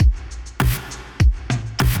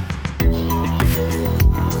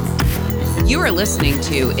You are listening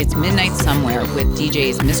to It's Midnight Somewhere with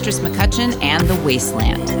DJs Mistress McCutcheon and The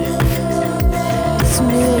Wasteland. It's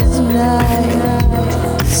midnight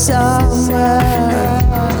somewhere.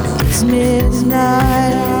 It's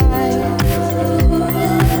midnight.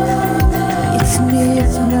 It's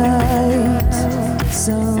midnight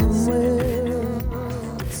somewhere.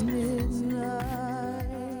 It's midnight.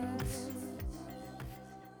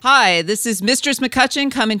 Hi, this is Mistress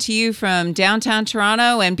McCutcheon coming to you from downtown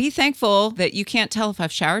Toronto, and be thankful that you can't tell if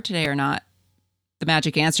I've showered today or not. The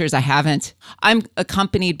magic answer is I haven't. I'm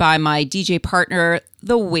accompanied by my DJ partner,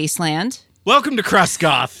 The Wasteland. Welcome to Crust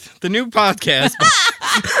Goth, the new podcast.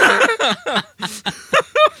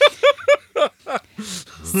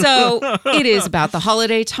 So it is about the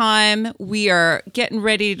holiday time. We are getting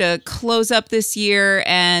ready to close up this year,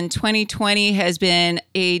 and 2020 has been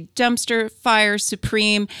a dumpster fire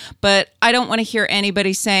supreme. But I don't want to hear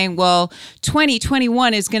anybody saying, well,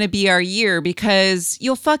 2021 is going to be our year, because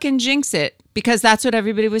you'll fucking jinx it, because that's what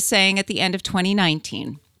everybody was saying at the end of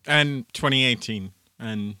 2019. And 2018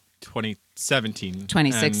 and 2017.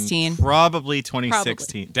 2016. And probably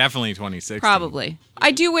 2016. Probably. Definitely 2016. Probably.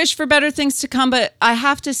 I do wish for better things to come, but I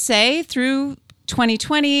have to say, through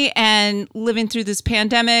 2020 and living through this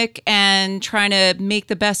pandemic and trying to make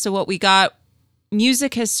the best of what we got,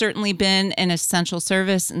 music has certainly been an essential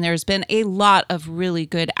service, and there's been a lot of really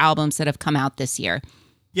good albums that have come out this year.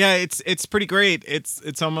 Yeah, it's pretty great.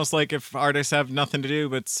 It's almost like if artists have nothing to do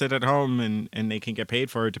but sit at home and they can get paid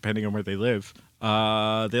for it depending on where they live,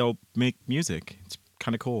 they'll make music. It's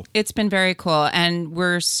kind of cool. It's been very cool, and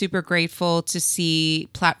we're super grateful to see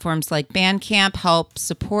platforms like Bandcamp help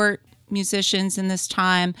support musicians in this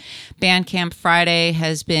time. Bandcamp Friday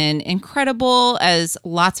has been incredible, as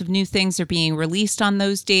lots of new things are being released on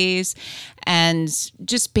those days. And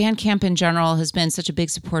just Bandcamp in general has been such a big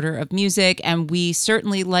supporter of music, and we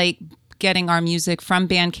certainly like getting our music from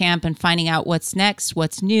Bandcamp and finding out what's next,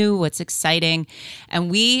 what's new, what's exciting.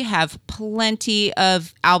 And we have plenty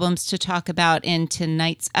of albums to talk about in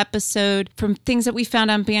tonight's episode, from things that we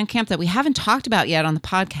found on Bandcamp that we haven't talked about yet on the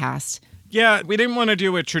podcast. Yeah, we didn't want to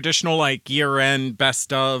do a traditional like year-end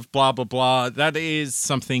best of blah, blah, blah. That is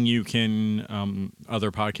something you can,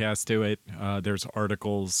 other podcasts do it. There's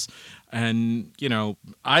articles. And, you know,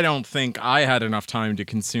 I don't think I had enough time to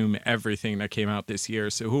consume everything that came out this year.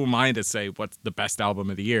 So who am I to say what's the best album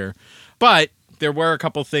of the year? But there were a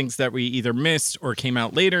couple things that we either missed or came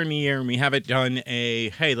out later in the year. And we haven't done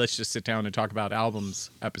a, hey, let's just sit down and talk about albums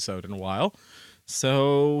episode in a while.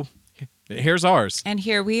 So here's ours. And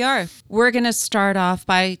here we are. We're going to start off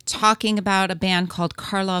by talking about a band called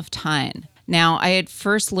Karlov Tyne. Now, I had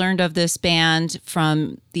first learned of this band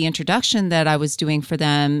from the introduction that I was doing for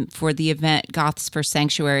them for the event Goths for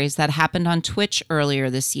Sanctuaries that happened on Twitch earlier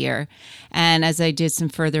this year. And as I did some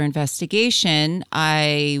further investigation,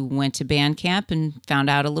 I went to Bandcamp and found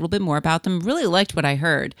out a little bit more about them. Really liked what I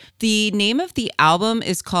heard. The name of the album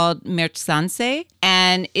is called Mertzanse,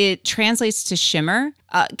 and it translates to shimmer.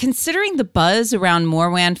 Considering the buzz around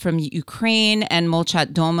Morwan from Ukraine and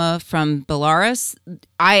Molchat Doma from Belarus,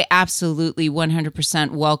 I absolutely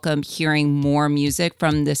 100% welcome hearing more music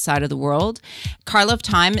from this side of the world. Karlov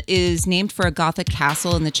Tyne is named for a Gothic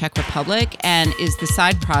castle in the Czech Republic and is the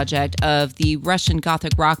side project of the Russian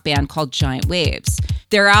Gothic rock band called Giant Waves.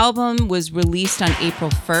 Their album was released on April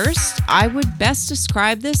 1st. I would best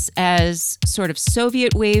describe this as sort of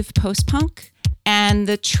Soviet wave post-punk. And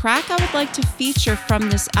the track I would like to feature from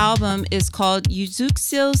this album is called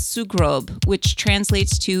Yuzuksil Sugrob, which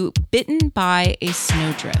translates to Bitten by a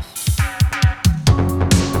Snowdrift.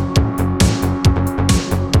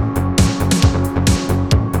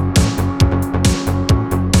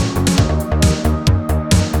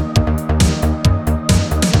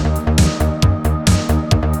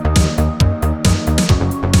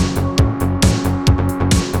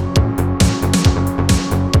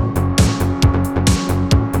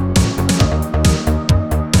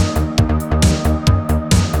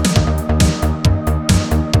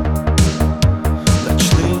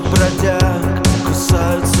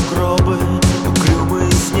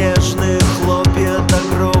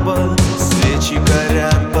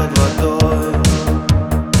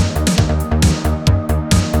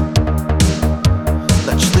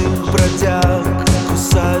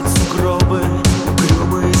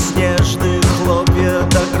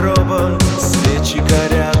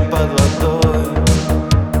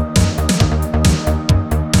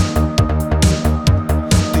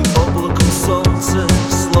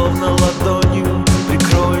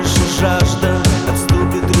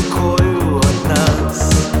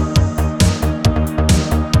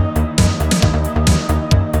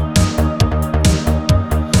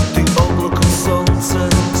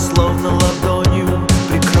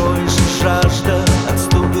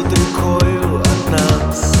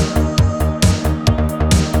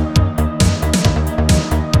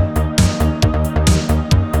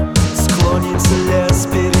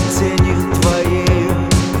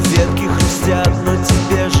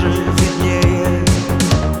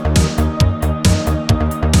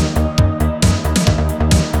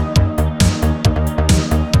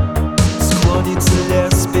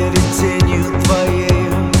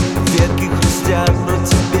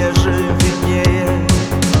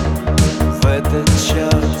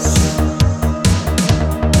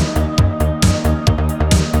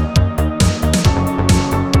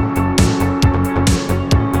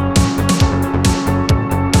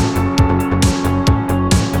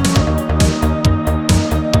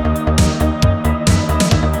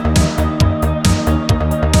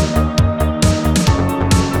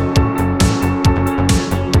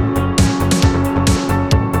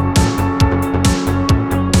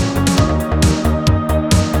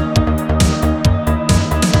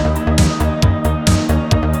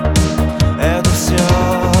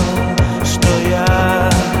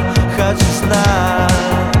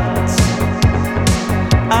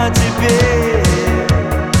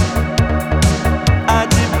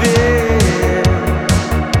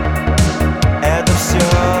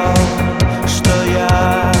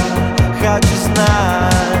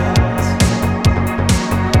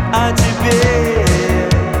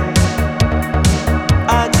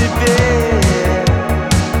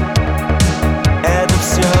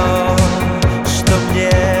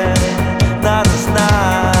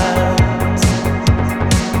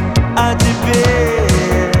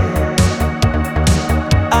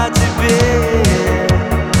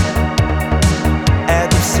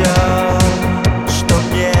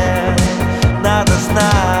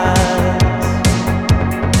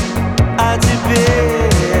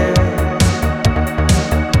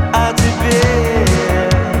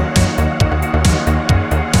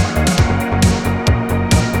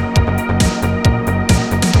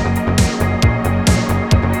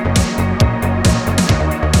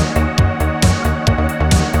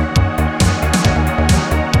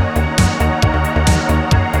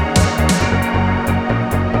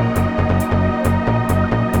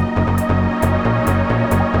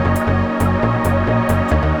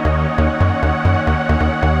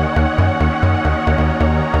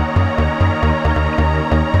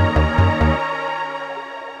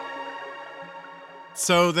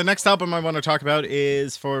 So the next album I want to talk about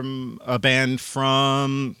is from a band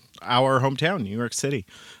from our hometown, New York City.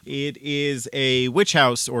 It is a witch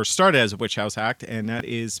house, or started as a witch house act, and that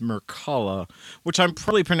is Merkala, which I'm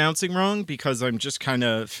probably pronouncing wrong because I'm just kind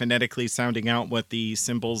of phonetically sounding out what the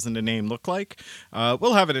symbols in the name look like.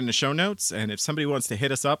 We'll have it in the show notes, and if somebody wants to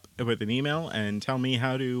hit us up with an email and tell me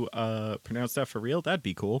how to pronounce that for real, that'd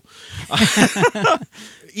be cool.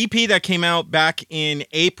 EP that came out back in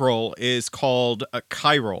April is called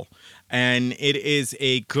Chiral. And it is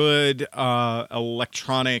a good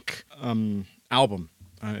electronic album,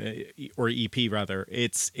 or EP rather.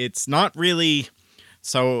 It's not really.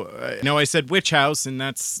 So, I said witch house, and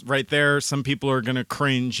that's right there. Some people are going to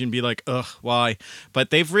cringe and be like, ugh, why? But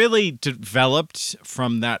they've really developed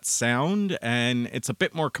from that sound, and it's a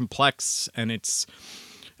bit more complex, and it's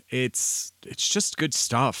just good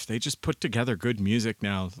stuff. They just put together good music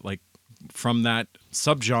now, like from that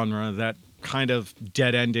subgenre that kind of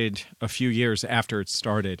dead-ended a few years after it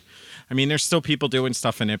started. I mean, there's still people doing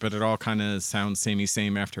stuff in it, but it all kind of sounds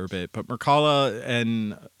samey-same after a bit. But Merkala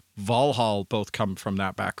and Valhall both come from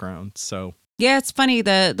that background, so... Yeah, it's funny.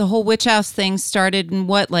 The whole witch house thing started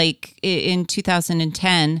in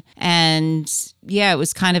 2010. And yeah, it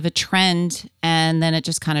was kind of a trend, and then it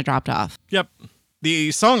just kind of dropped off. Yep.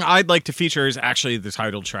 The song I'd like to feature is actually the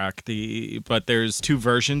title track, but there's two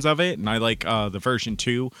versions of it, and I like the version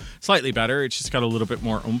 2 slightly better. It's just got a little bit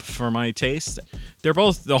more oomph for my taste.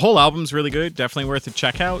 The whole album's really good, definitely worth a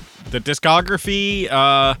check out. The discography,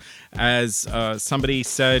 as somebody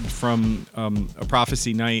said from A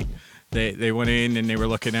Prophecy Night, They went in and they were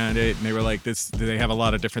looking at it and they were like, they have a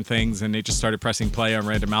lot of different things, and they just started pressing play on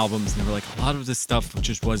random albums and they were like, a lot of this stuff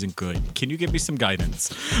just wasn't good. Can you give me some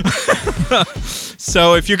guidance?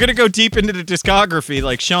 So if you're going to go deep into the discography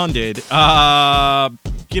like Sean did, to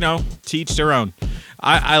each their own.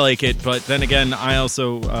 I like it, but then again, I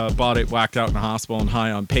also bought it whacked out in the hospital and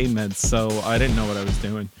high on pain meds, so I didn't know what I was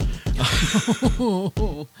doing.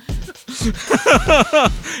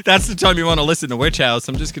 That's the time you want to listen to Witch House.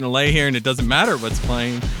 I'm just going to lay here and it doesn't matter what's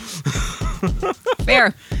playing.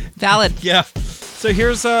 Fair. Valid. Yeah. So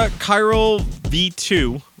here's Chiral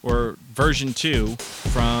V2, or version 2,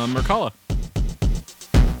 from Merkala.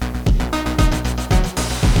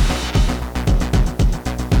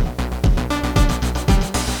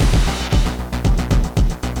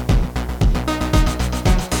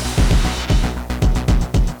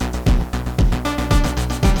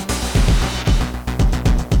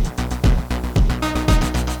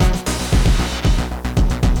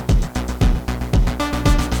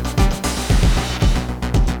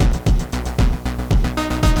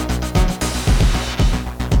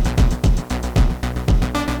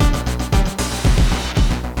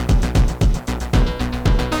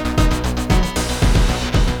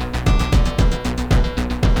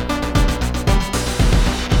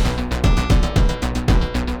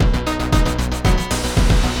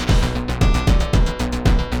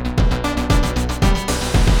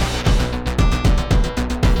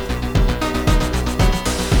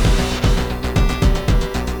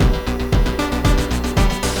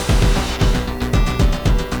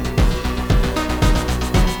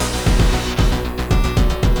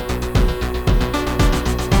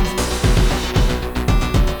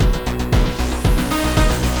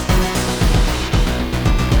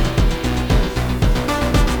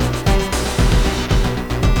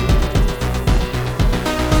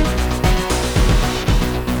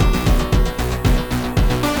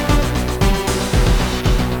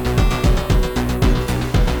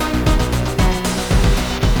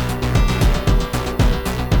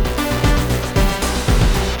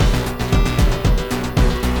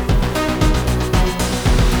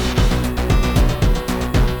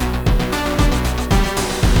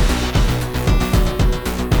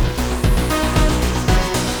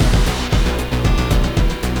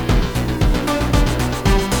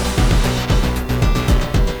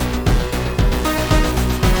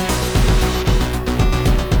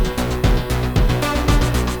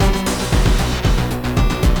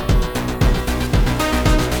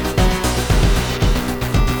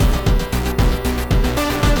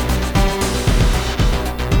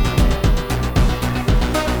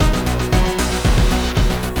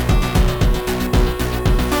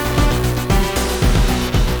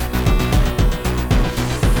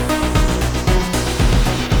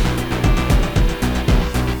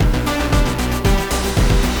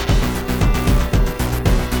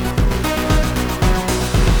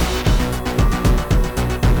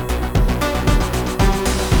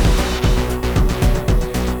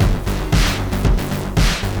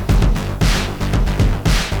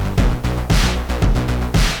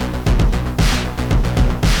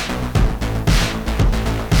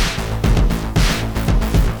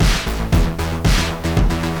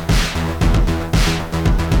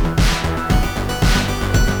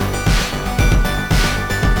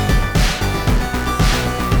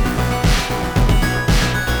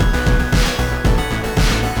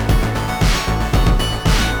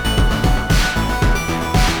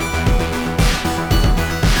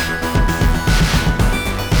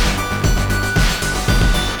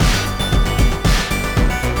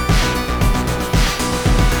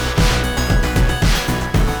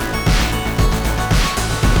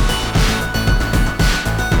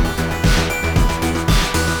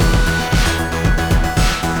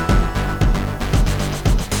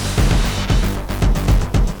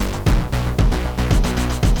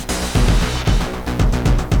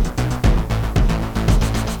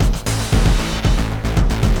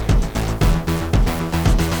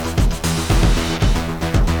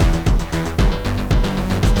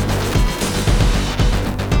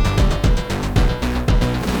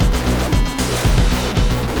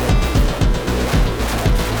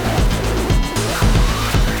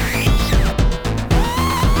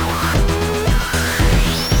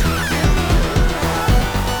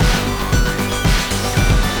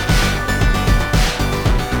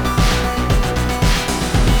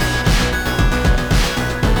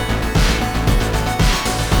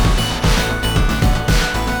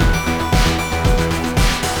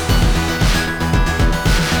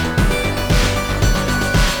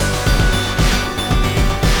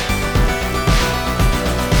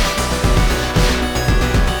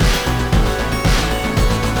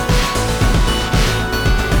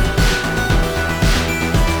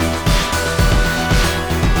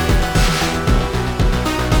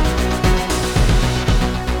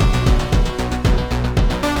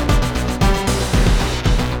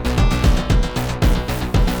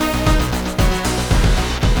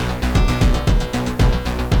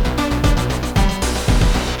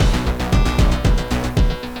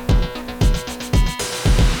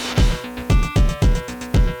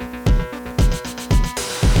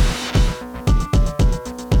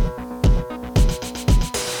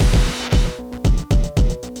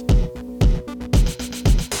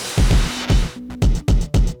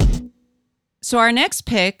 So our next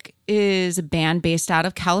pick is a band based out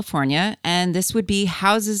of California, and this would be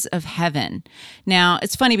Houses of Heaven. Now,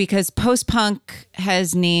 it's funny because post-punk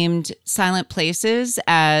has named Silent Places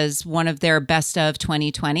as one of their best of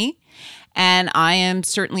 2020, and I am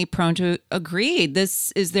certainly prone to agree.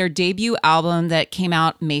 This is their debut album that came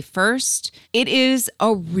out May 1st. It is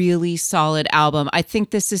a really solid album. I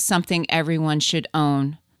think this is something everyone should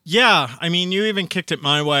own. Yeah, I mean, you even kicked it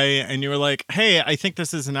my way, and you were like, hey, I think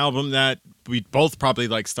this is an album that we both probably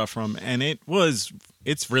like stuff from, and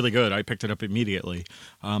it's really good. I picked it up immediately.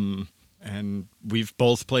 And we've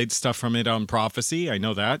both played stuff from it on Prophecy, I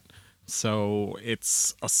know that. So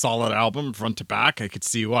it's a solid album front to back. I could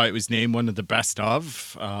see why it was named one of the best of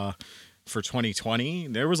for 2020.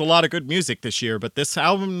 There was a lot of good music this year, but this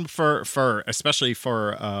album, for especially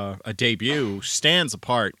for a debut, stands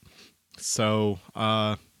apart. So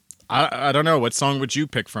I don't know. What song would you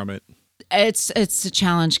pick from it? It's a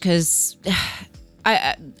challenge because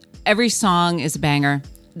every song is a banger.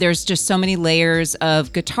 There's just so many layers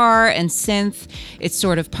of guitar and synth. It's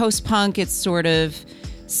sort of post-punk. It's sort of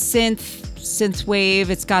synth wave.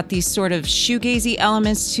 It's got these sort of shoegazy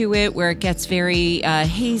elements to it where it gets very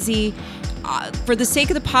hazy. For the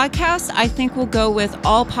sake of the podcast, I think we'll go with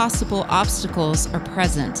All Possible Obstacles Are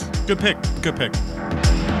Present. Good pick. Good pick.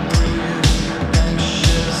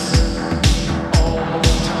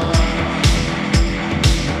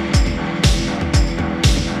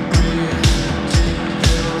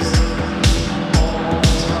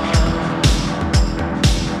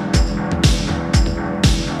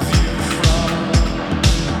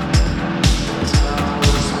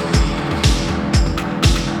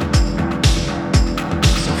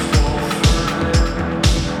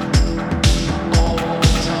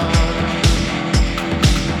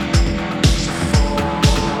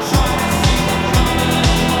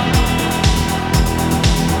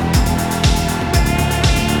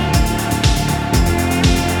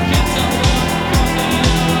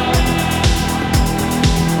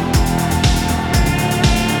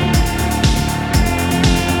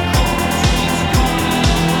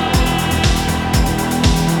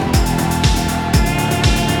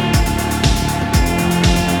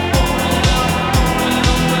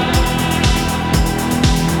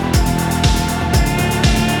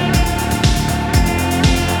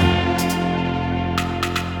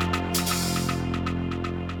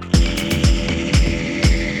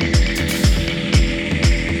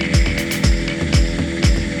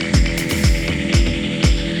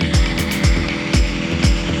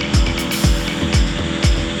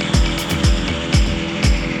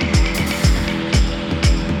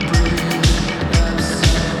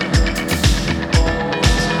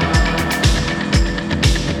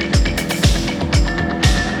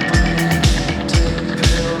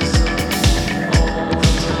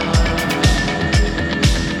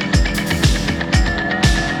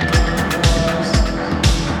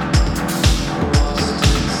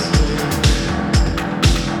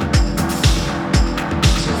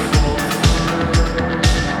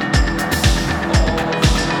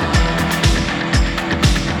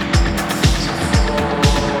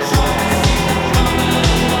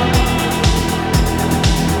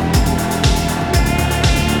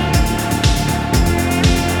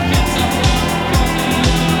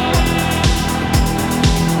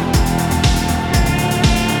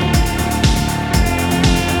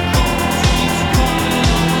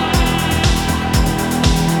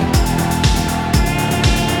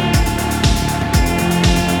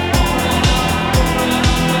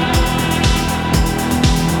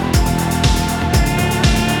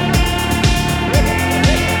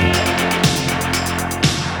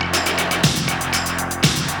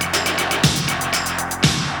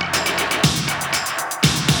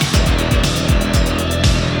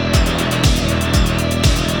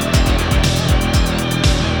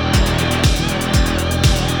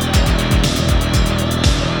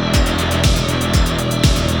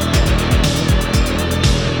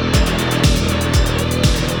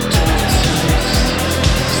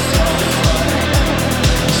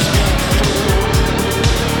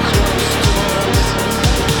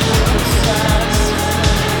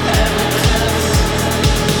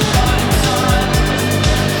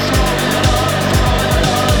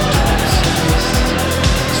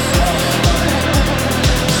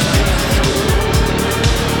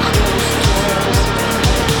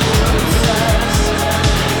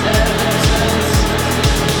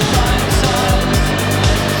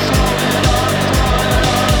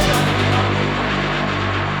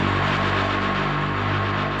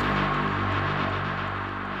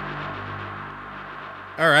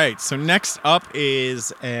 All right, so next up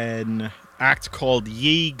is an act called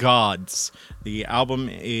Ye Gods. The album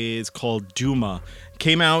is called Duma.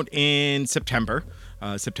 Came out in September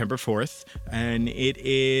 4th, and it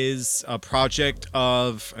is a project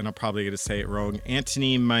of, and I'm probably going to say it wrong,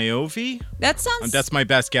 Antoni Maiovvi. That's my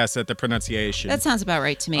best guess at the pronunciation. That sounds about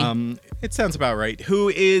right to me. It sounds about right. Who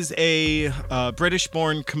is a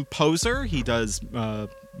British-born composer. He does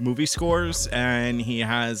movie scores, and he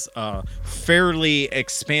has a fairly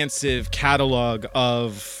expansive catalog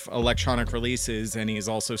of electronic releases, and he's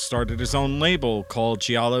also started his own label called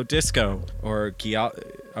Giallo Disco, or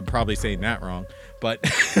I'm probably saying that wrong, but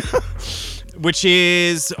which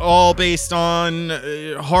is all based on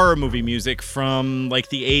horror movie music from like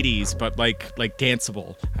the 80s, but like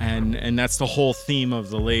danceable, and that's the whole theme of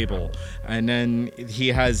the label. And then he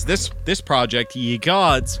has this project, Ye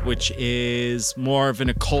Gods, which is more of an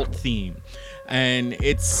occult theme, and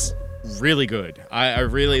it's really good. I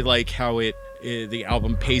really like how the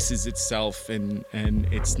album paces itself, and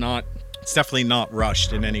it's definitely not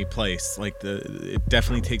rushed in any place. Like it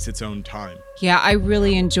definitely takes its own time. Yeah, I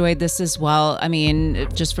really enjoyed this as well. I mean,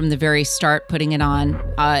 just from the very start, putting it on,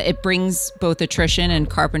 it brings both Attrition and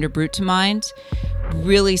Carpenter Brut to mind.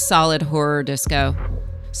 Really solid horror disco.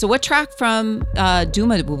 So what track from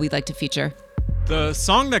Duma would we like to feature? The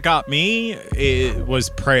song that got me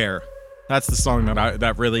was Prayer. That's the song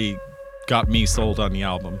that really got me sold on the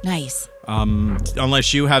album. Nice.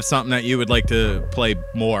 Unless you have something that you would like to play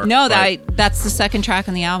more. No, that's the second track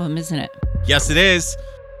on the album, isn't it? Yes, it is.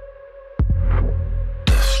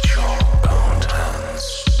 Lift your bound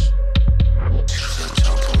hands to the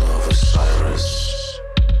temple of Osiris.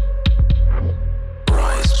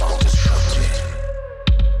 Rise from the Shakti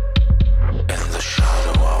in the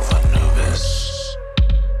shadow of Anubis.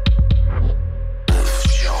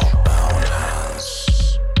 Lift your bound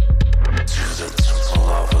hands to the temple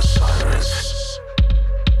of Osiris.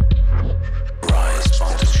 Rise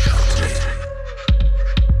from the Shakti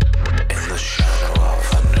in the shadow of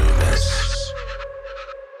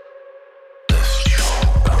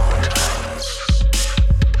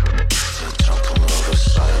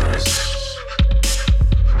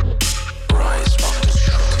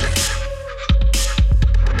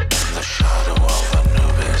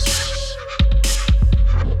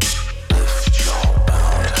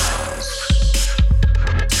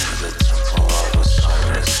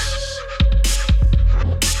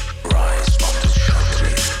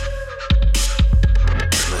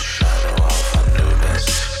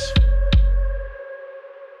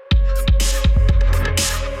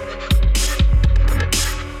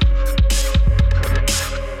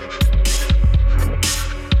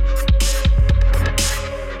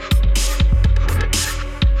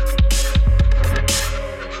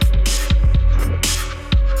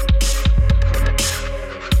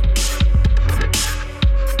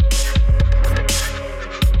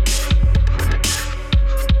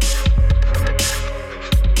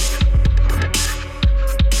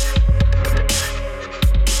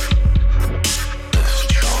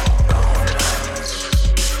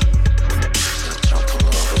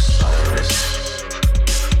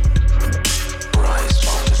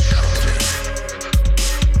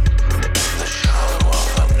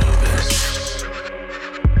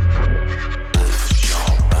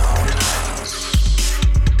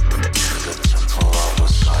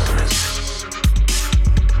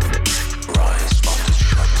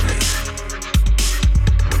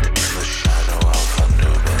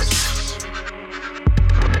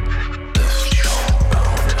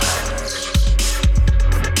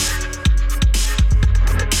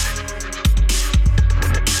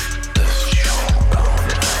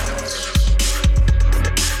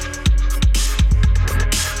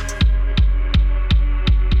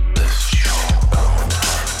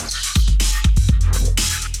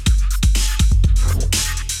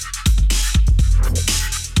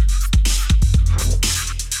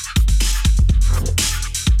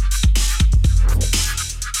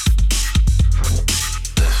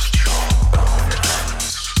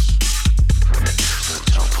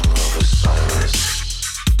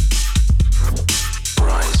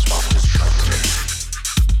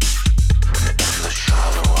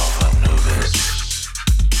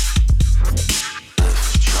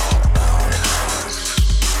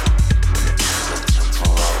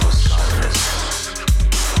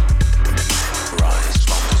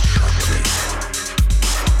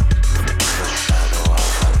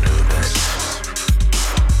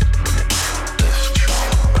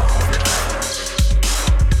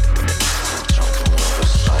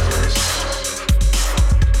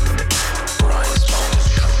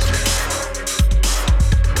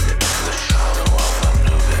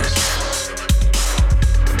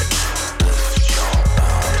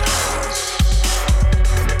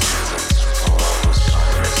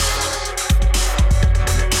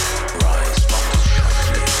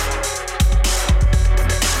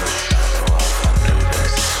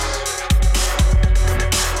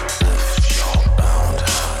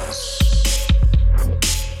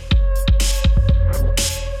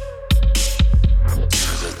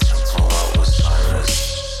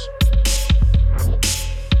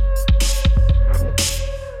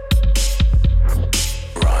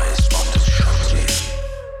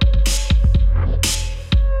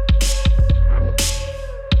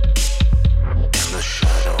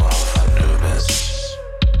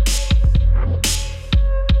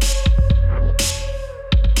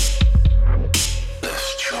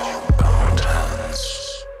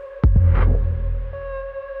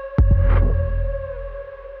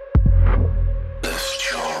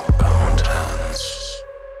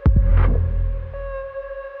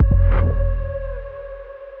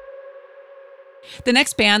The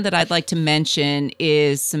next band that I'd like to mention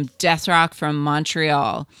is some death rock from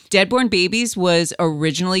Montreal. Deadborn Babies was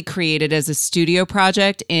originally created as a studio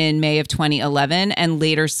project in May of 2011 and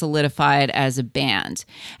later solidified as a band.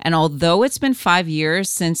 And although it's been 5 years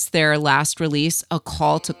since their last release, A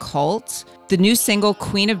Call to Cult, the new single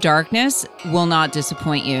Queen of Darkness will not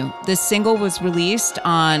disappoint you. This single was released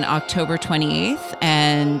on October 28th,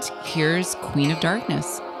 and here's Queen of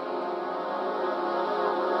Darkness.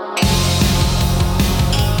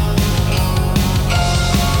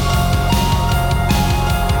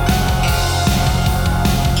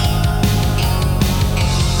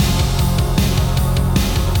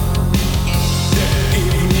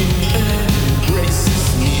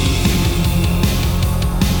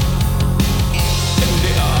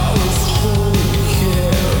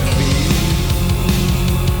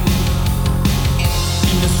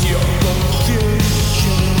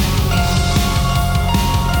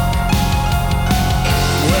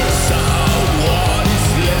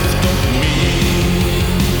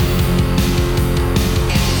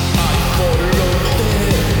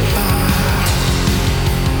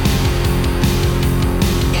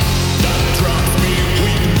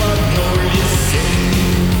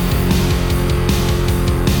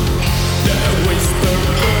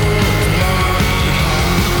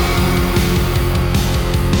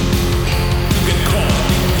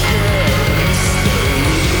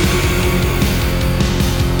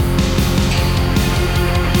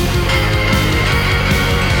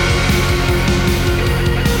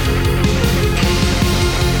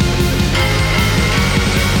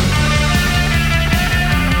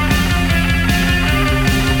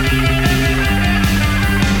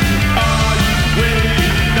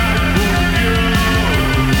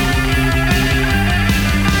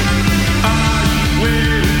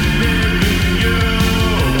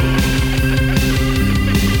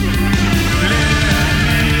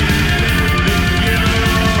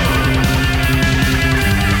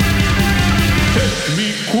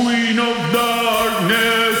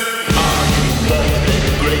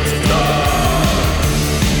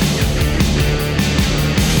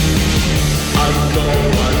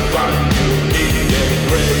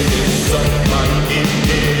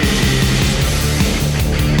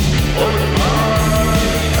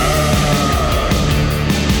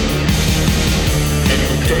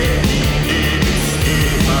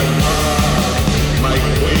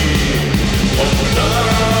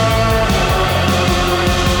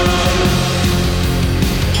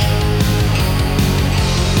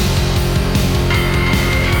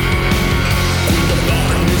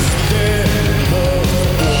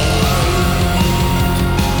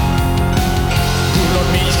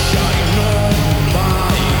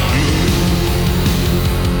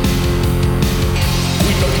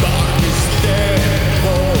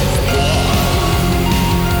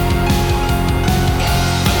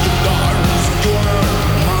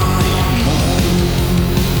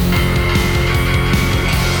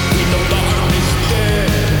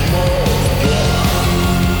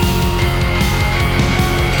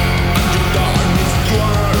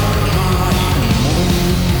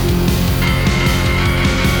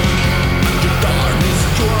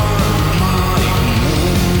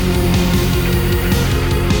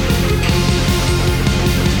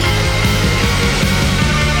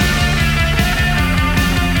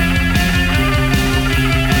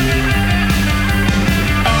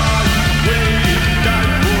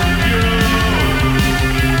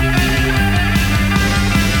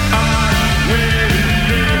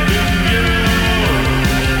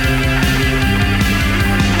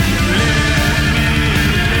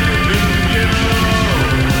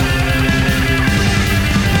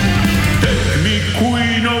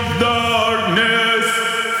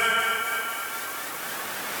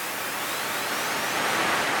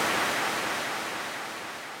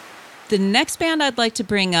 The next band I'd like to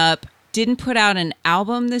bring up didn't put out an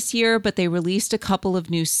album this year, but they released a couple of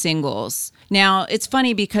new singles. Now, it's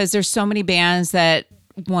funny because there's so many bands that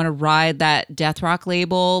want to ride that death rock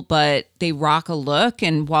label, but they rock a look.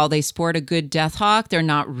 And while they sport a good death rock, they're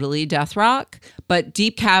not really death rock. But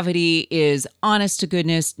Deep Cavity is honest to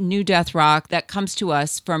goodness new death rock that comes to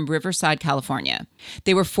us from Riverside, California.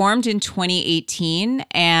 They were formed in 2018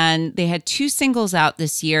 and they had 2 singles out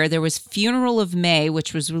this year. There was Funeral of May,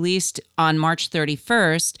 which was released on March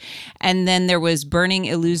 31st. And then there was Burning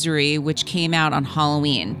Illusory, which came out on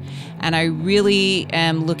Halloween. And I really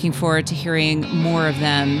am looking forward to hearing more of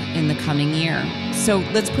them in the coming year. So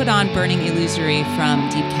let's put on Burning Illusory from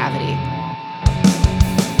Deep Cavity.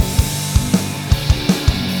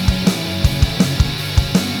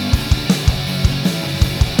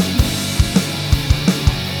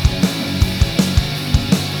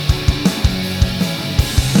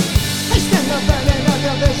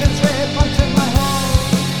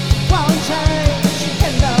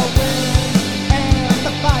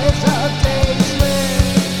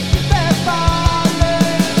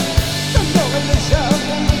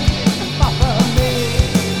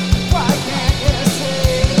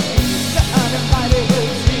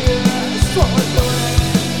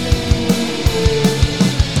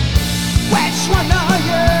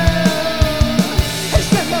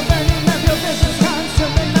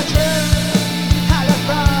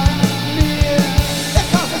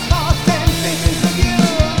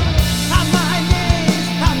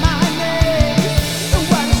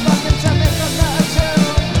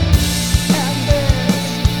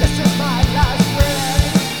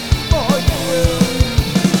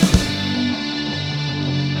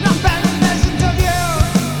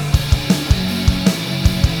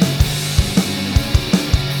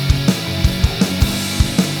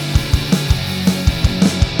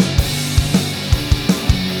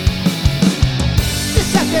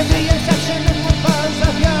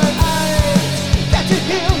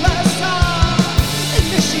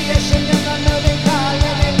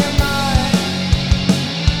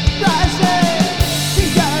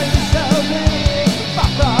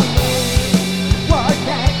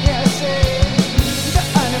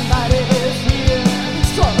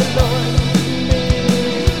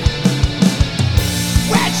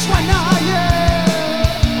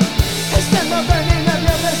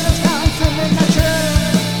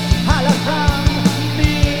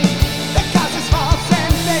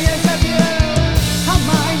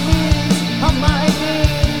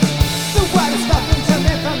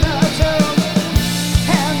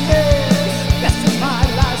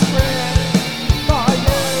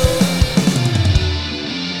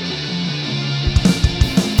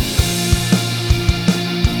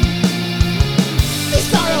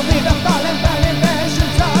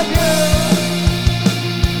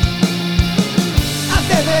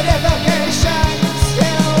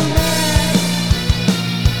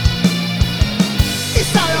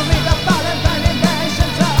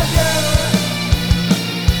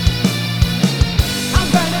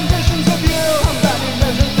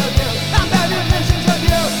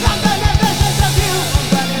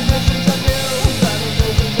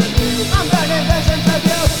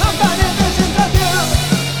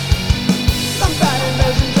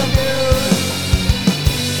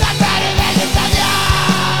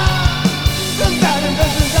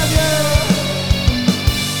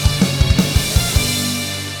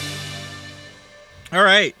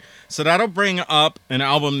 right. So that'll bring up an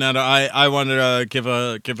album that I wanted to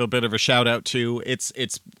give a bit of a shout out to. It's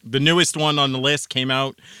the newest one on the list, came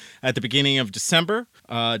out at the beginning of December,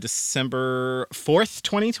 December 4th,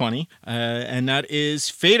 2020, and that is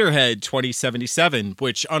Faderhead 2077,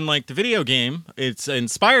 which, unlike the video game, it's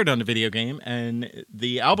inspired on the video game, and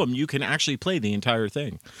the album, you can actually play the entire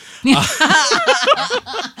thing.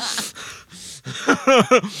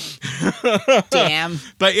 Damn.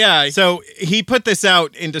 But yeah, so he put this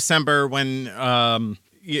out in December when,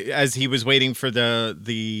 as he was waiting for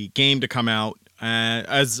the game to come out,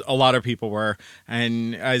 as a lot of people were,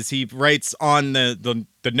 and as he writes on the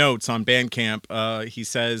notes on Bandcamp, he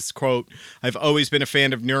says, quote, "I've always been a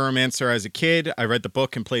fan of Neuromancer as a kid. I read the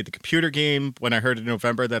book and played the computer game. When I heard in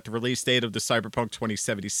November that the release date of the Cyberpunk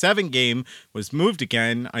 2077 game was moved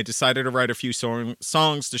again, I decided to write a few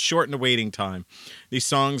songs to shorten the waiting time. These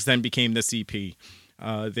songs then became this EP.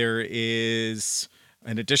 There is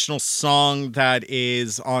an additional song that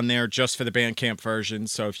is on there just for the Bandcamp version.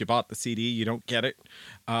 So if you bought the CD, you don't get it.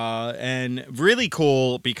 And really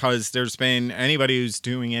cool because there's been anybody who's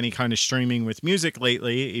doing any kind of streaming with music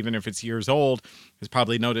lately, even if it's years old, has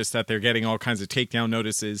probably noticed that they're getting all kinds of takedown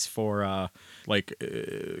notices for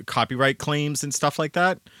copyright claims and stuff like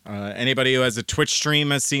that. Anybody who has a Twitch stream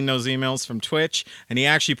has seen those emails from Twitch, and he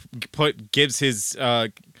actually gives his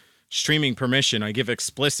streaming permission. I give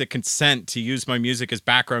explicit consent to use my music as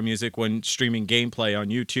background music when streaming gameplay on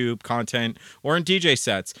YouTube content or in DJ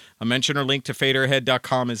sets. A mention or link to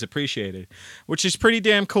faderhead.com is appreciated, which is pretty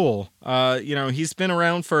damn cool. He's been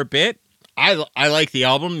around for a bit. I like the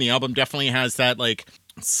album. The album definitely has that like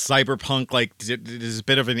cyberpunk, like there's a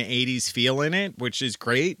bit of an 80s feel in it, which is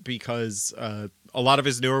great because a lot of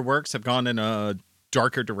his newer works have gone in a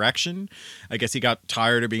darker direction. I guess he got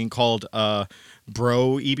tired of being called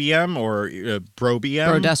bro EBM or bro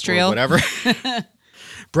BM, Brodustrial, or whatever.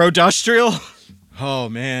 Brodustrial. Oh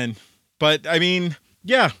man, but I mean,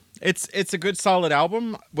 yeah, it's a good solid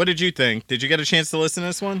album. What did you think? Did you get a chance to listen to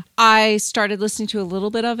this one? I started listening to a little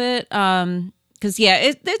bit of it because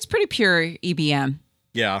it's pretty pure EBM.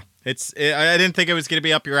 Yeah, I didn't think it was going to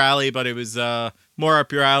be up your alley, but it was more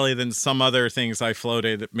up your alley than some other things I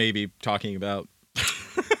floated maybe talking about.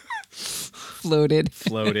 Floated.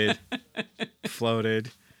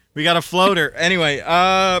 We got a floater. Anyway,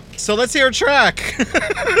 so let's hear a track.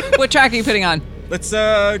 What track are you putting on? Let's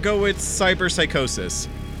go with Cyber Psychosis.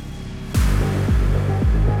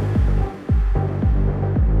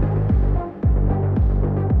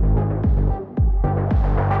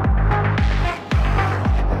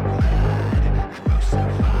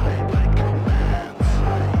 Crucified by commands.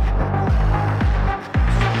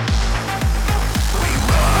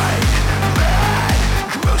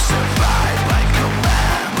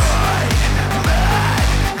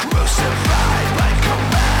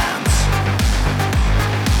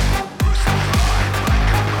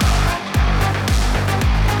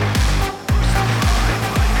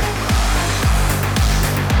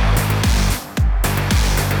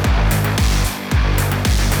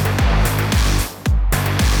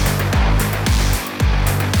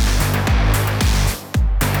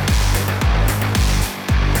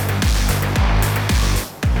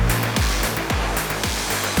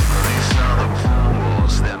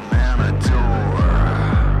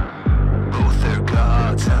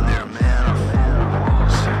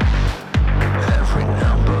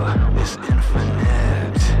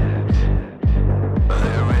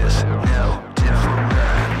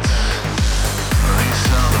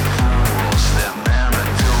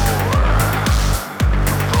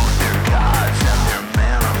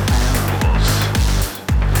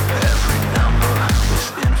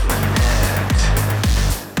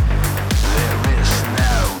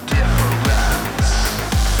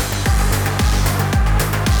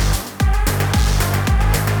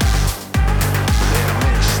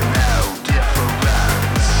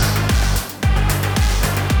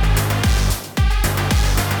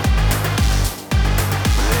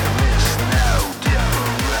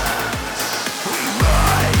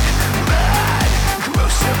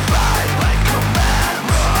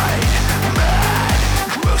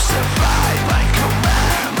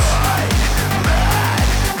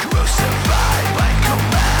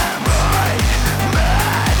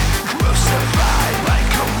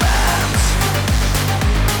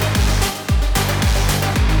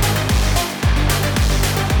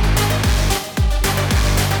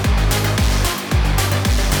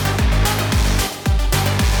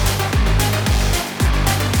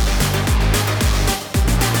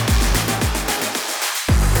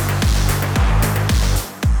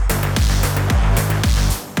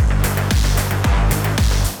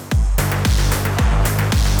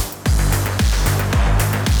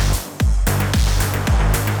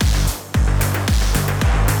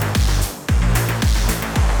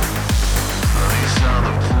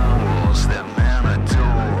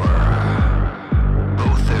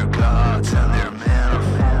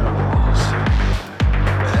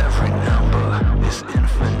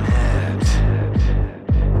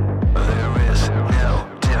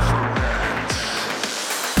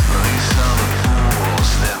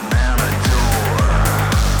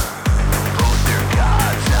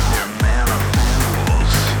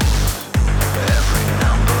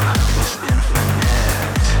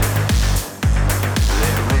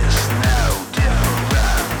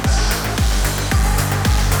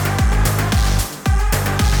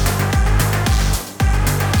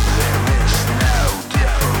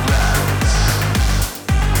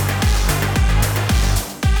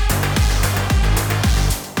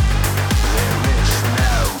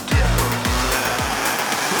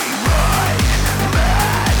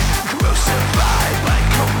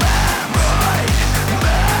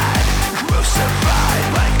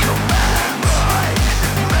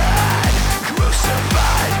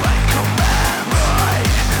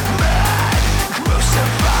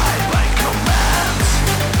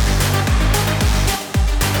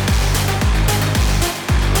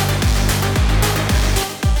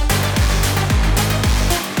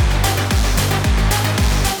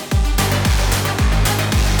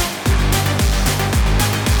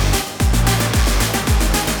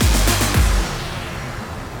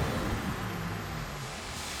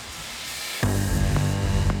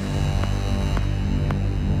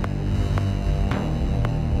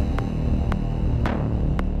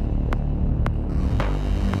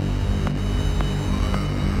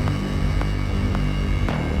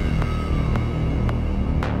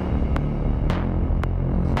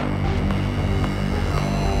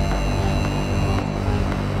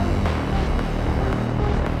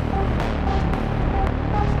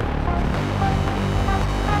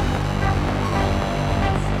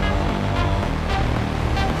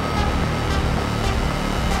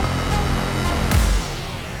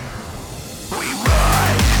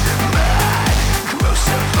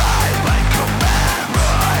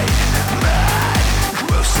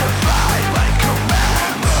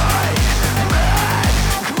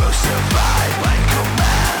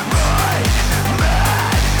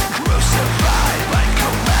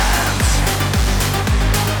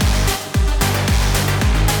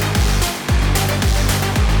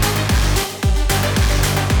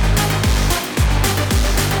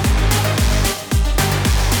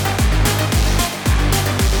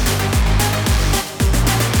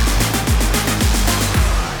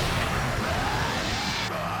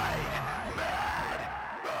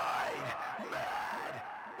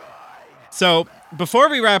 So before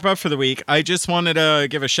we wrap up for the week, I just wanted to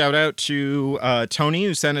give a shout out to Tony,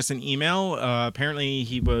 who sent us an email. Apparently,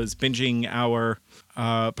 he was binging our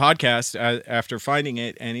podcast after finding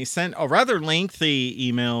it, and he sent a rather lengthy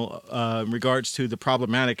email in regards to the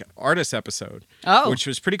problematic artist episode, which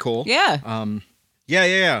was pretty cool. Yeah. He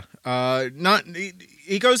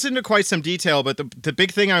goes into quite some detail, but the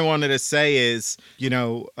big thing I wanted to say is,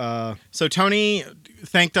 so Tony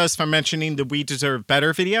thanked us for mentioning the We Deserve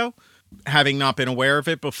Better video, having not been aware of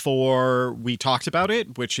it before we talked about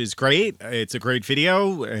it, which is great. It's a great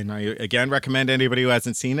video, and I, again, recommend anybody who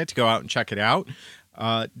hasn't seen it to go out and check it out.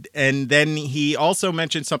 And then he also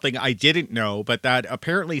mentioned something I didn't know, but that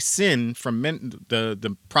apparently Sin from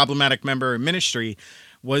the problematic member of Ministry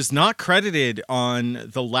was not credited on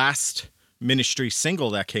the last Ministry single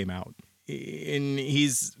that came out. And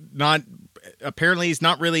he's not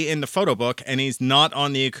really in the photo book, and he's not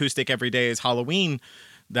on the acoustic Every Day is Halloween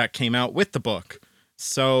that came out with the book.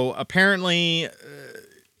 So apparently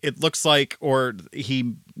it looks like, or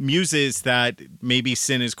he muses that maybe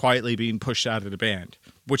Sin is quietly being pushed out of the band,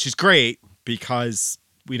 which is great because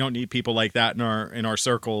we don't need people like that in our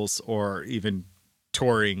circles or even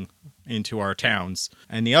touring into our towns.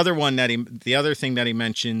 And the other thing that he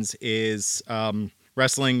mentions is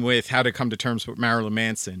wrestling with how to come to terms with Marilyn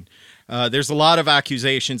Manson. There's a lot of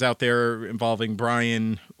accusations out there involving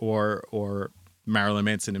Brian or Marilyn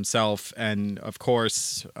Manson himself, and of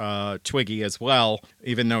course Twiggy as well,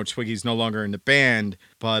 even though Twiggy's no longer in the band.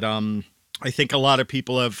 But I think a lot of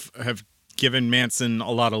people have given Manson a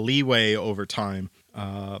lot of leeway over time.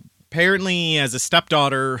 Apparently he has a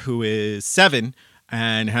stepdaughter who is 7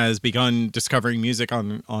 and has begun discovering music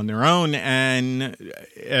on their own, and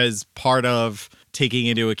as part of taking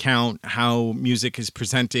into account how music is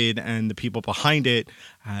presented and the people behind it,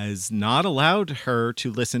 has not allowed her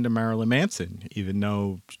to listen to Marilyn Manson, even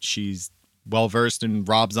though she's well-versed in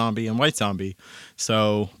Rob Zombie and White Zombie.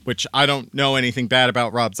 So, which I don't know anything bad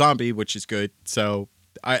about Rob Zombie, which is good. So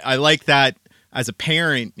I like that as a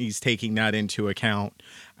parent, he's taking that into account.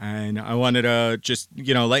 And I wanted to just,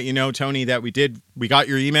 let you know, Tony, that we got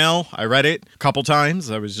your email. I read it a couple times.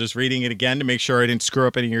 I was just reading it again to make sure I didn't screw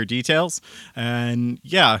up any of your details. And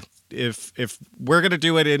yeah, if we're going to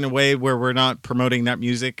do it in a way where we're not promoting that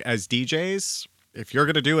music as DJs, if you're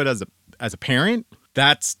going to do it as a parent,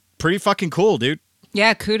 that's pretty fucking cool, dude.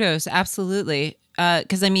 Yeah, kudos. Absolutely.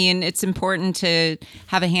 Because, it's important to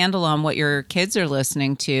have a handle on what your kids are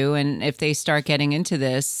listening to. And if they start getting into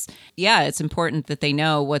this, yeah, it's important that they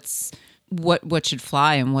know what should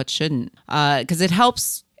fly and what shouldn't. Because it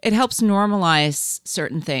helps normalize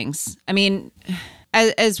certain things.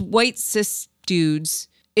 As white cis dudes,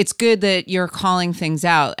 it's good that you're calling things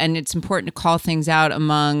out. And it's important to call things out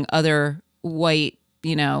among other white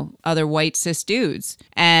cis dudes.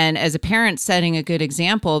 And as a parent, setting a good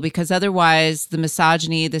example, because otherwise the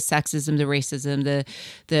misogyny, the sexism, the racism,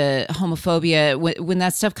 the homophobia, when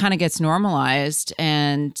that stuff kind of gets normalized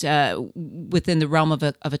and within the realm of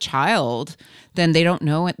a child, then they don't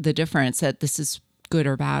know the difference that this is good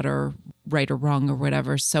or bad or right or wrong or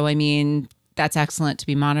whatever. So, that's excellent to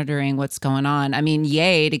be monitoring what's going on.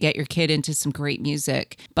 Yay to get your kid into some great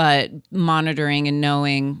music, but monitoring and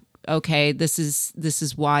knowing, okay, this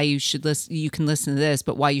is why you should listen. You can listen to this,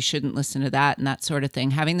 but why you shouldn't listen to that, and that sort of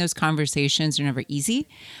thing. Having those conversations are never easy,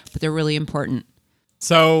 but they're really important.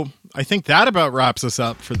 So I think that about wraps us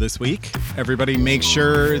up for this week. Everybody make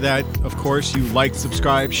sure that, of course, you like,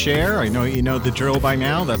 subscribe, share. I know you know the drill by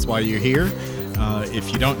now. That's why you're here.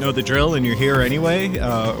 If you don't know the drill and you're here anyway,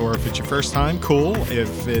 or if it's your first time, cool.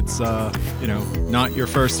 If it's, not your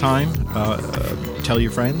first time, tell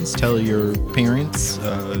your friends, tell your parents,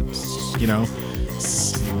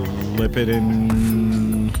 slip it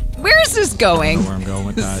in. Where is this going? I don't know where I'm going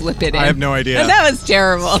with that. Slip it in. I have no idea. That was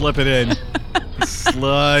terrible. Slip it in.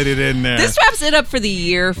 Slide it in there. This wraps it up for the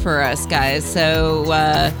year for us, guys. So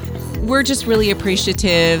we're just really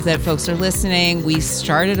appreciative that folks are listening. We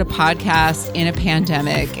started a podcast in a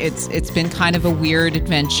pandemic. It's been kind of a weird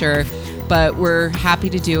adventure, but we're happy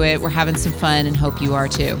to do it. We're having some fun and hope you are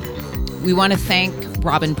too. We want to thank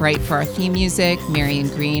Robin Bright for our theme music, Marion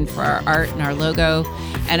Green for our art and our logo,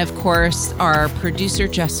 and of course our producer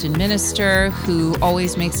Justin Minister, who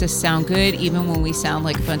always makes us sound good even when we sound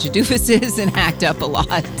like a bunch of doofuses and act up a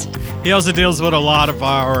lot. He also deals with a lot of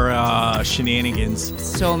our shenanigans.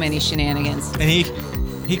 So many shenanigans. And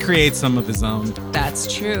he He creates some of his own. That's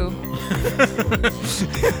true.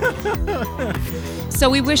 So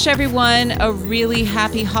we wish everyone a really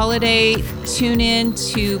happy holiday. Tune in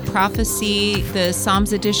to Prophecy. The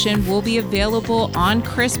Psalms edition will be available on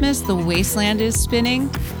Christmas. The Wasteland is spinning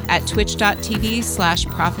at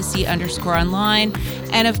twitch.tv/prophecy_online.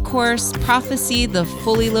 And of course, Prophecy, the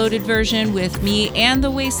fully loaded version with me and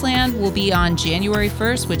the Wasteland, will be on January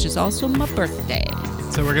 1st, which is also my birthday.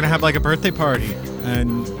 So we're going to have like a birthday party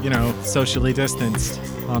and, socially distanced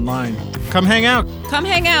online. Come hang out. Come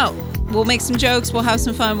hang out. We'll make some jokes. We'll have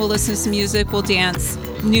some fun. We'll listen to some music. We'll dance.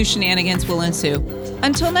 New shenanigans will ensue.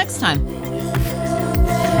 Until next time.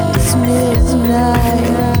 It's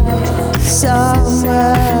midnight,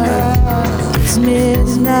 summer. It's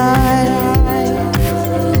midnight.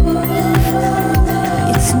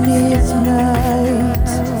 It's midnight,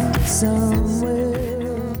 somewhere.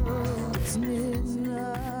 It's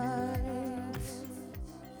midnight.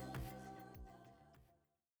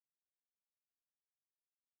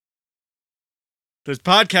 This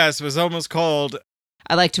podcast was almost called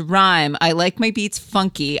I like to rhyme. I like my beats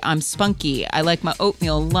funky. I'm spunky. I like my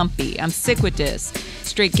oatmeal lumpy. I'm sick with this.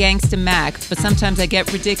 Straight gangsta Mac, but sometimes I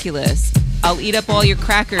get ridiculous. I'll eat up all your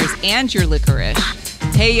crackers and your licorice.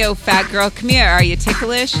 Hey, yo, fat girl, come here. Are you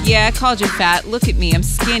ticklish? Yeah, I called you fat. Look at me. I'm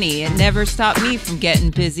skinny. It never stopped me from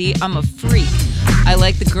getting busy. I'm a freak. I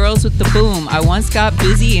like the girls with the boom. I once got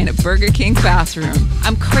busy in a Burger King bathroom.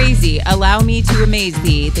 I'm crazy. Allow me to amaze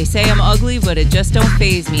thee. They say I'm ugly, but it just don't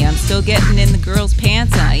faze me. I'm still getting in the girls'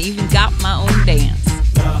 pants, and I even got my own dance.